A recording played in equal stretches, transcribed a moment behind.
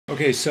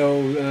Okay,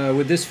 so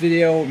with this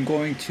video I'm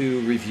going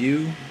to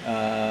review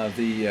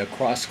the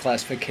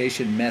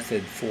cross-classification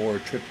method for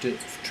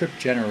trip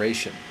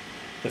generation,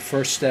 the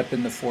first step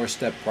in the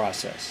four-step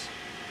process.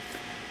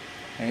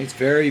 Okay, it's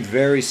very,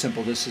 very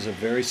simple. This is a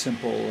very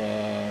simple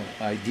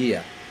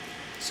idea.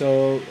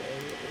 So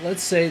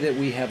let's say that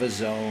we have a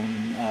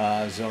zone,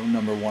 zone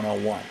number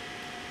 101,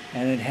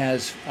 and it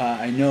has,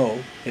 I know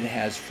it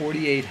has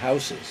 48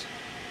 houses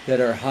that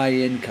are high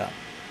income,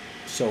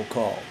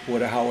 so-called,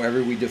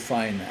 however we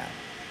define that.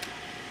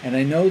 And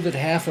I know that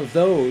half of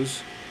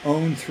those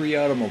own 3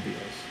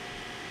 automobiles.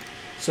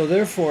 So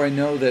therefore I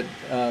know that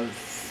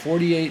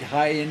 48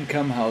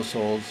 high-income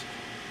households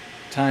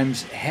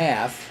times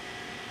half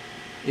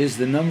is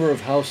the number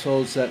of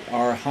households that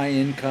are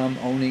high-income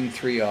owning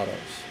 3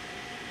 autos.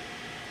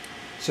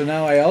 So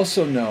now I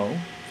also know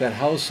that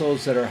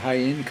households that are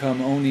high-income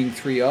owning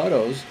 3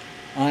 autos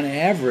on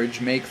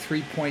average make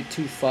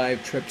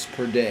 3.25 trips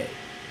per day.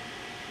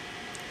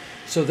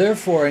 So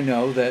therefore I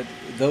know that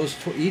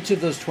each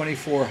of those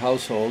 24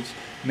 households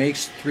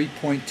makes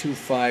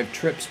 3.25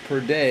 trips per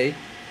day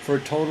for a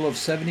total of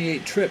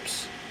 78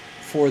 trips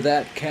for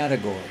that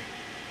category.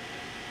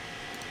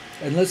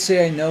 And let's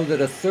say I know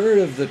that a third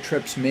of the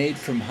trips made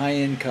from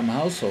high-income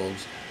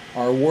households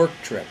are work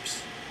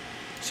trips.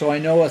 So I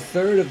know a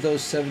third of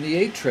those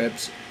 78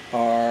 trips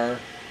are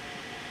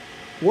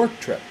work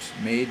trips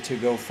made to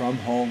go from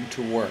home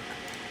to work.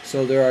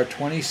 So there are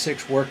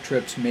 26 work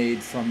trips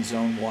made from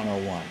Zone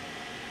 101.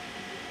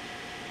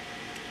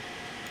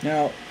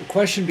 Now, the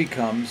question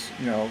becomes,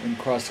 in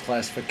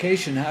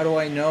cross-classification, how do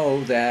I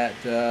know that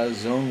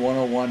Zone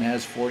 101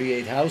 has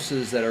 48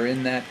 houses that are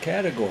in that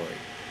category?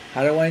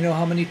 How do I know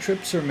how many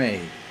trips are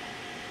made?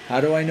 How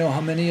do I know how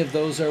many of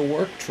those are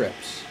work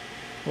trips?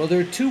 Well,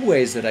 there are 2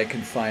 ways that I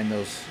can find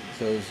the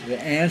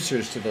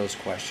answers to those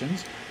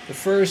questions. The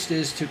first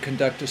is to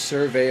conduct a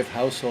survey of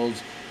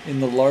households in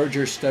the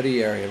larger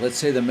study area, let's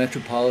say the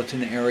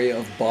metropolitan area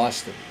of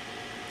Boston.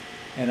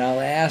 And I'll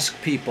ask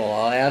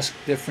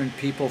different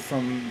people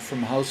from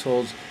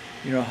households,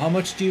 how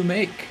much do you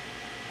make?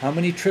 How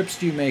many trips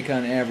do you make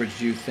on average,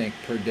 do you think,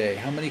 per day?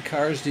 How many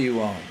cars do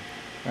you own?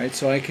 Right?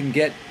 So I can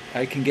get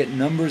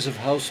numbers of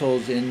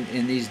households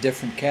in these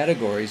different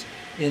categories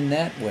in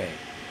that way.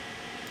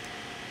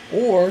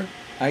 Or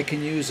I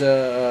can use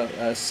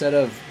a set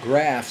of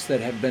graphs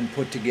that have been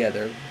put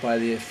together by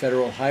the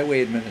Federal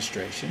Highway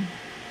Administration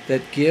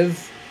that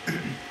give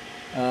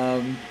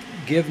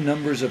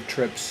numbers of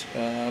trips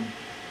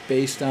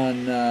based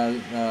on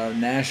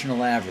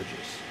national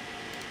averages.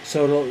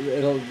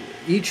 So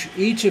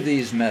each of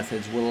these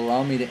methods will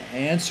allow me to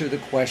answer the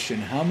question: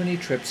 how many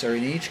trips are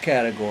in each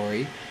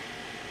category?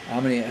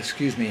 How many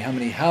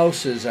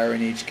houses are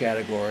in each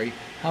category?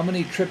 How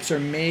many trips are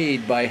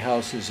made by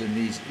houses in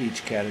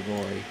each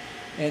category?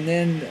 And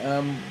then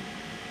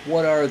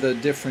what are the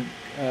different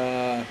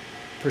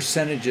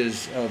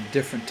percentages of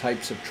different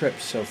types of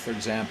trips? So, for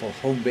example,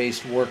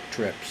 home-based work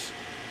trips,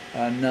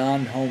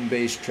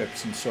 non-home-based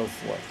trips, and so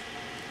forth.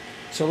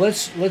 So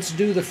let's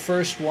do the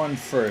first one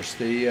first,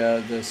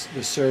 the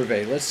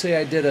survey. Let's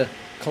say I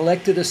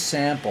collected a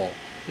sample.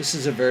 This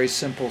is a very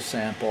simple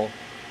sample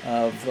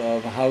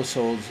of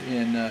households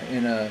in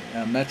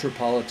a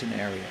metropolitan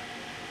area.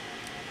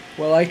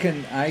 Well, I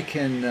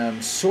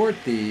can sort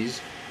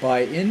these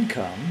by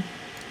income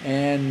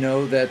and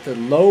know that the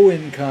low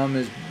income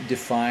is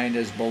defined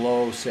as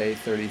below, say,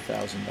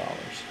 $30,000.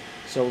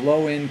 So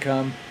low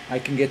income, I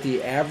can get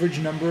the average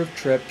number of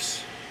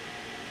trips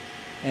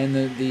and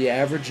the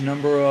average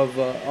number of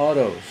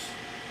autos.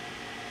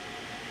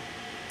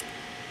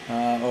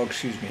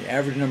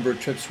 Average number of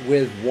trips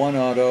with 1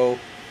 auto,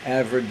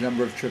 average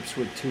number of trips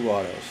with 2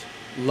 autos.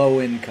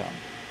 Low income.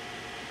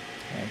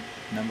 Okay,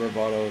 number of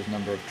autos,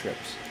 number of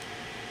trips.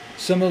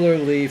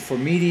 Similarly, for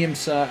medium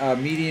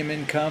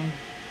income,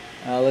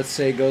 let's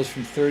say it goes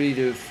from 30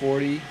 to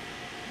 40.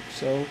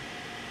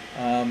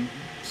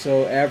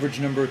 So average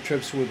number of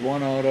trips with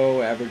 1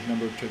 auto, average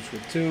number of trips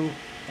with 2,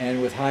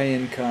 and with high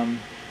income,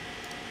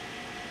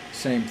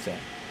 same thing.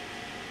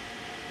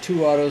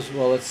 2 autos,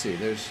 well, let's see,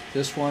 there's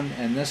this one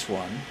and this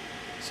one.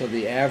 So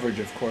the average,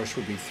 of course,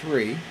 would be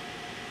 3.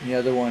 And the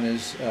other one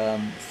is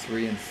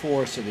 3 and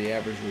 4, so the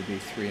average would be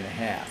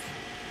 3.5.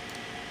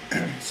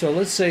 So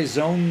let's say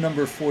zone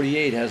number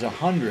 48 has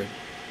 100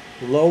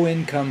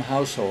 low-income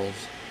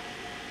households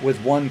with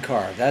 1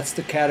 car. That's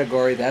the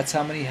category. That's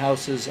how many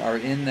houses are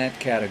in that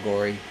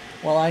category.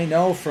 Well, I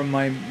know from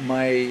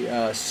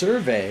my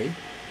survey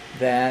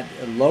that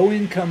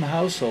low-income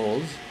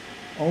households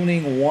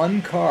owning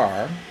 1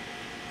 car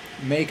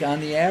make, on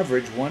the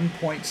average,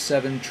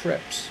 1.7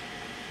 trips.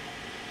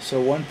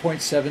 So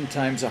 1.7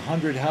 times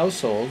 100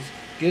 households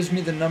gives me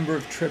the number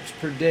of trips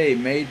per day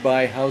made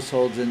by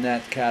households in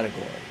that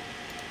category.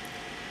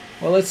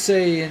 Well, let's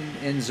say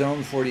in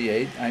Zone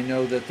 48, I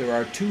know that there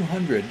are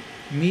 200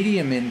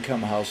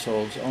 medium-income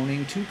households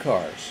owning 2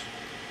 cars.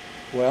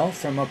 Well,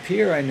 from up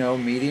here I know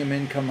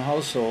medium-income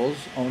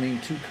households owning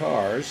 2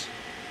 cars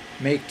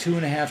make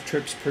 2.5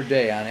 trips per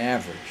day on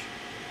average.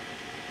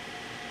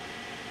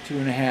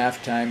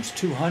 2.5 times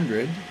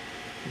 200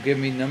 will give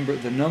me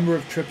the number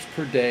of trips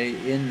per day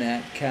in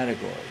that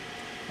category.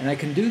 And I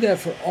can do that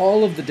for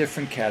all of the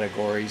different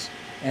categories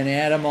and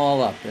add them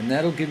all up. And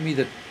that'll give me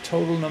the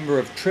total number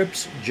of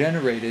trips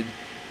generated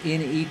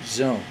in each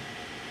zone.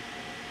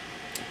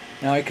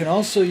 Now I can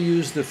also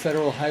use the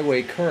Federal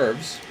Highway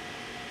curves.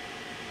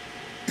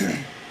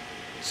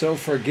 So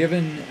for a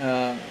given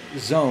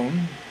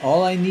zone,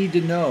 all I need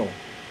to know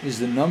is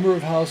the number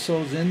of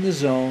households in the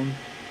zone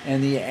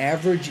and the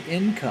average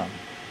income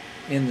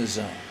in the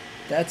zone.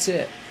 That's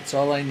it. That's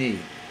all I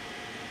need.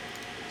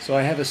 So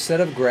I have a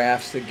set of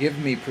graphs that give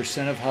me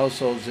percent of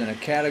households in a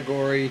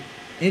category,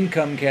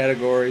 income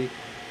category,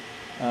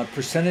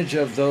 percentage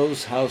of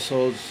those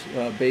households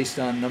based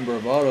on number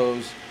of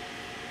autos,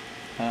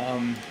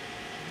 and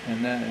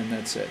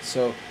that's it.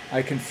 So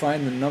I can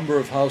find the number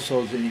of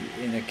households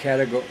in a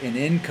category, in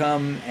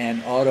income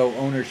and auto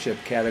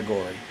ownership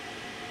category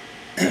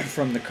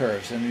from the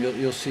curves, and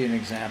you'll see an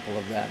example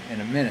of that in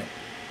a minute.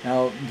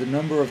 Now the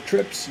number of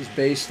trips is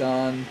based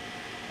on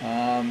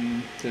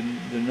the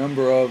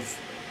number of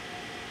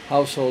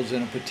households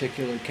in a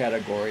particular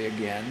category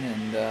again,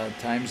 and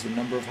times the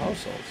number of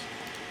households.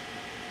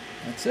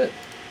 That's it.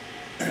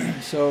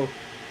 So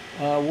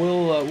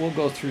we'll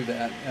go through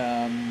that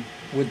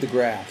with the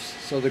graphs.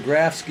 So the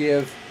graphs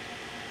give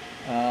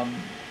a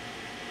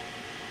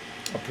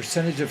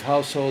percentage of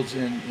households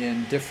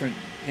in different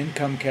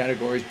income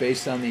categories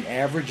based on the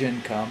average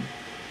income.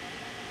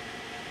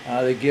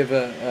 They give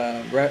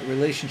a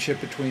relationship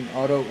between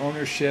auto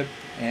ownership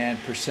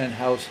and percent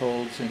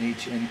households in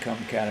each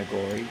income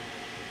category,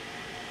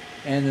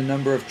 and the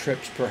number of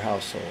trips per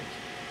household.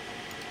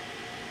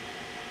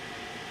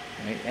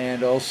 Right?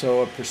 And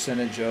also a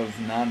percentage of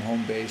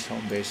non-home base,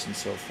 home base, and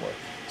so forth.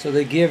 So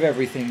they give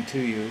everything to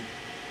you.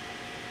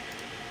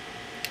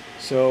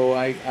 So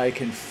I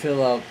can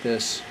fill out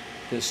this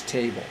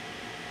table.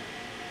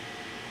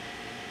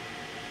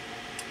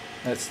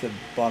 That's the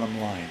bottom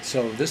line.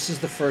 So this is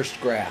the first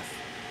graph,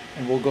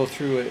 and we'll go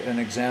through an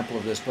example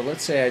of this. But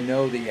let's say I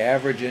know the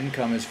average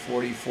income is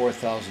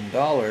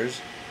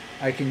 $44,000.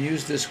 I can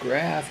use this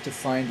graph to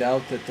find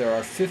out that there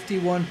are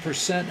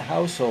 51%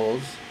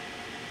 households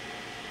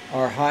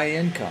are high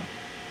income.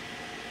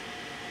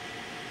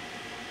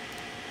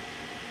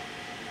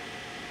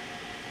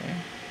 Okay.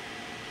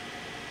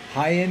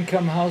 High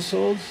income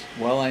households,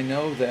 well, I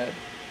know that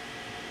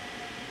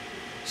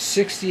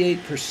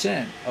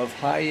 68% of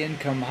high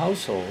income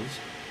households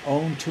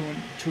own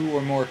two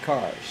or more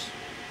cars.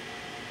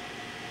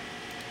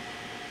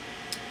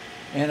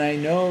 And I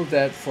know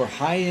that for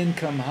high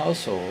income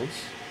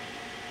households,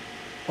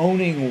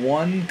 owning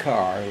one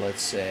car,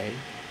 let's say,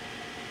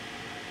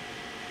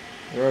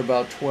 there are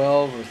about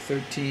 12 or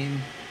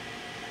 13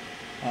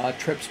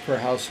 trips per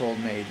household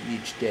made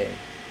each day.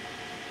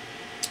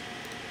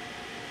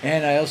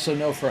 And I also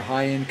know for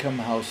high-income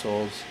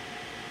households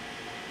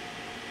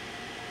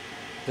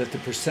that the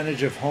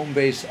percentage of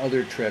home-based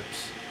other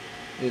trips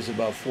is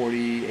about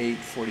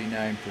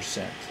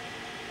 48–49%.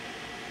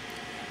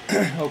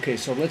 Okay,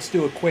 so let's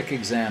do a quick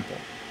example.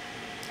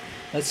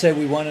 Let's say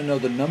we want to know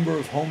the number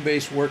of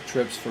home-based work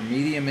trips for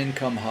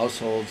medium-income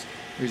households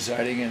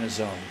residing in a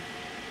zone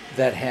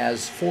that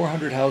has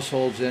 400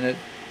 households in it,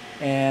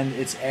 and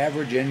its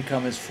average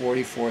income is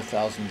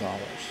 $44,000.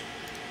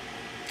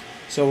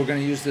 So we're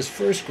going to use this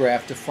first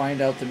graph to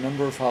find out the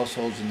number of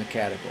households in the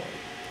category.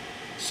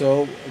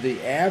 So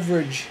the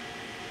average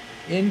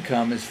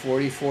income is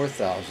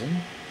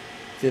 $44,000.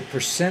 The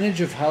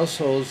percentage of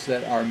households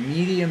that are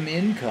medium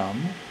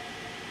income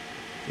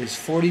is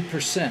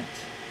 40%.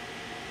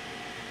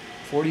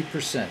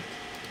 40%.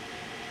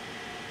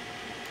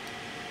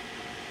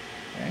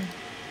 Okay?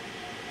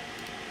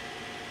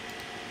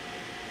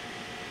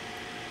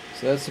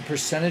 So that's the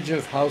percentage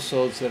of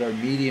households that are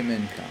medium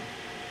income.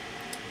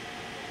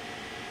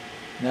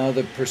 Now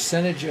the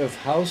percentage of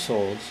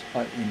households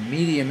in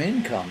medium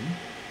income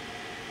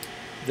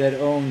that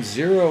own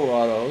 0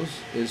 autos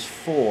is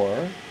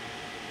 4,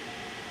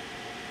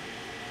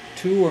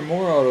 2 or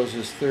more autos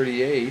is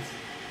 38,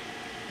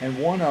 and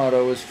 1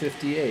 auto is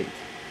 58.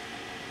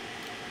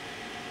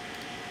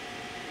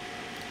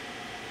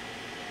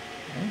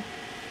 Okay?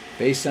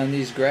 Based on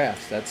these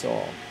graphs, that's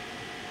all.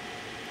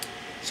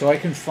 So I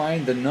can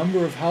find the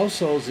number of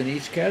households in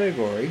each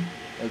category,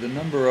 or the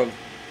number of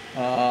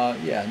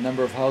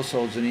number of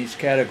households in each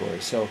category.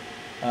 So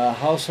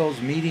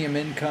households medium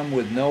income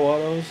with no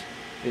autos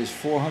is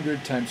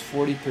 400 times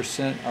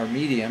 40% are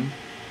medium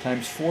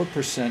times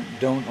 4%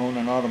 don't own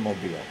an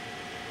automobile,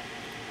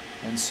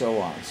 and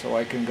so on. So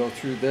I can go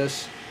through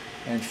this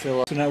and fill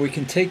out. So now we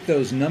can take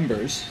those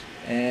numbers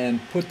and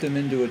put them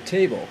into a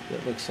table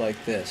that looks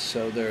like this.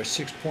 So there are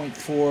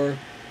 6.4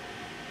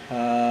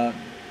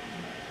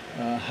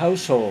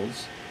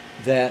 households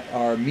that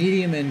are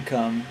medium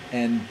income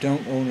and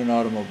don't own an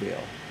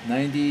automobile.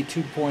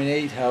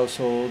 92.8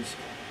 households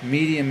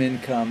medium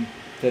income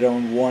that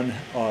own 1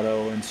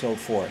 auto, and so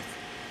forth.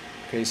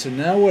 Okay, so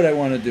now what I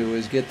want to do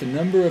is get the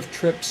number of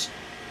trips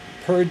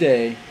per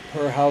day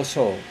per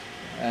household,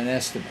 an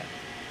estimate.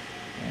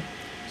 Okay?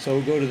 So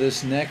we'll go to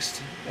this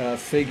next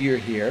figure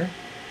here,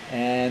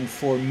 and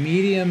for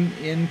medium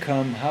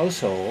income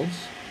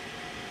households,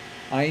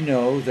 I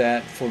know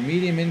that for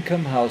medium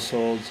income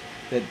households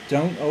that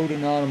don't own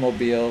an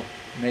automobile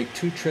make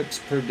 2 trips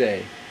per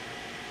day.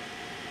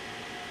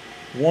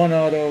 1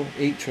 auto,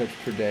 8 trips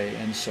per day,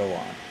 and so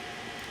on.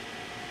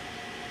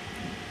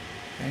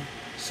 Okay.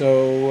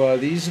 So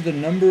these are the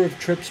number of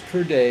trips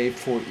per day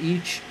for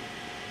each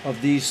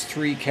of these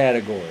 3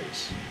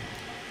 categories.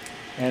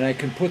 And I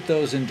can put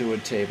those into a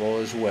table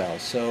as well.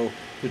 So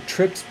the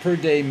trips per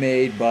day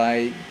made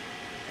by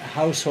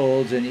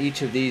households in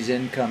each of these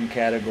income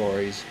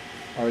categories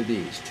are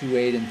these, 2,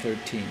 8, and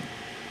 13.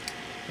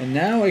 And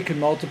now I can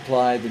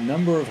multiply the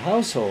number of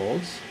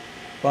households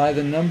by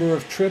the number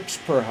of trips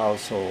per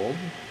household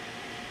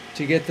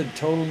to get the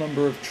total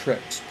number of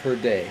trips per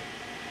day.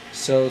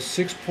 So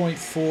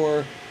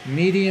 6.4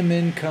 medium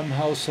income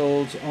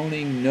households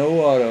owning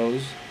no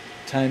autos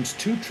times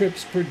 2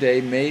 trips per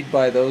day made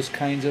by those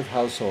kinds of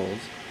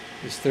households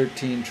is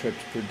 13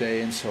 trips per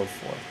day, and so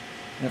forth.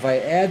 And if I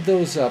add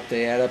those up,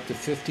 they add up to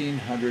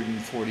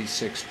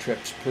 1,546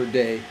 trips per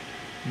day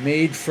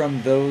made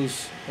from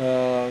those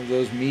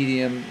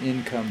medium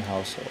income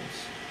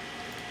households.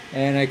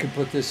 And I can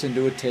put this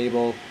into a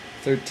table: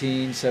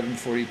 13,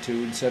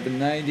 742, and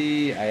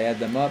 790. I add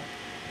them up,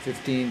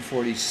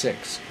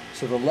 1,546.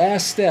 So the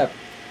last step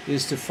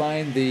is to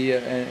find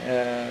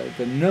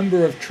the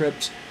number of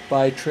trips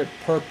by trip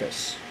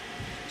purpose.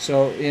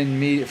 So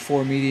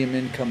for medium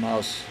income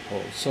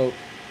households. So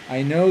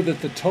I know that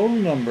the total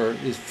number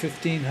is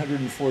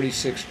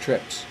 1,546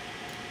 trips.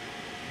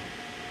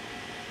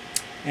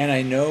 And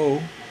I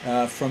know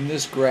from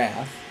this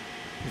graph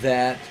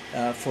that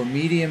for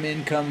medium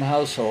income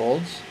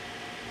households,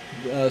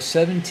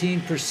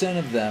 17%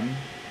 of them,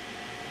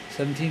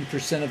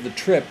 17% of the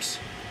trips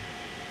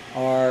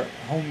are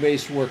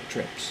home-based work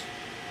trips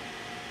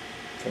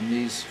from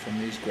these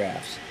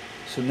graphs.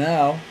 So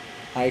now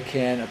I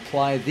can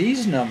apply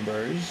these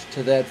numbers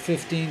to that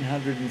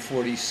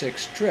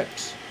 1,546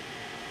 trips.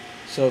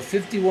 So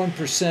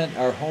 51%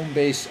 are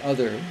home-based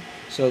other,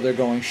 so they're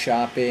going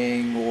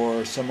shopping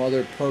or some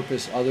other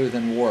purpose other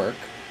than work.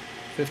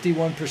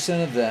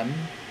 51% of them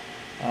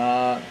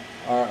are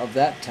of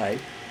that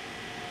type.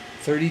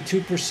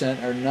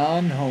 32% are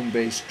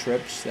non-home-based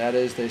trips, that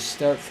is, they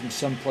start from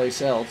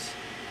someplace else,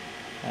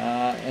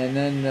 and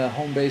then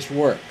home-based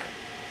work.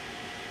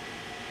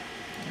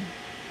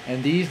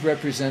 And these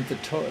represent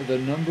the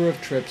number of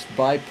trips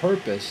by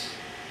purpose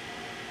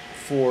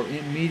for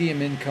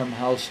medium income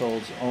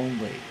households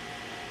only.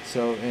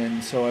 So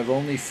I've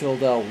only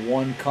filled out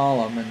one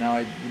column, and now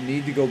I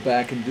need to go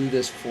back and do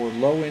this for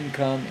low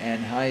income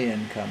and high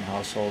income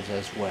households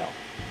as well.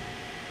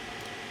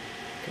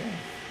 Okay.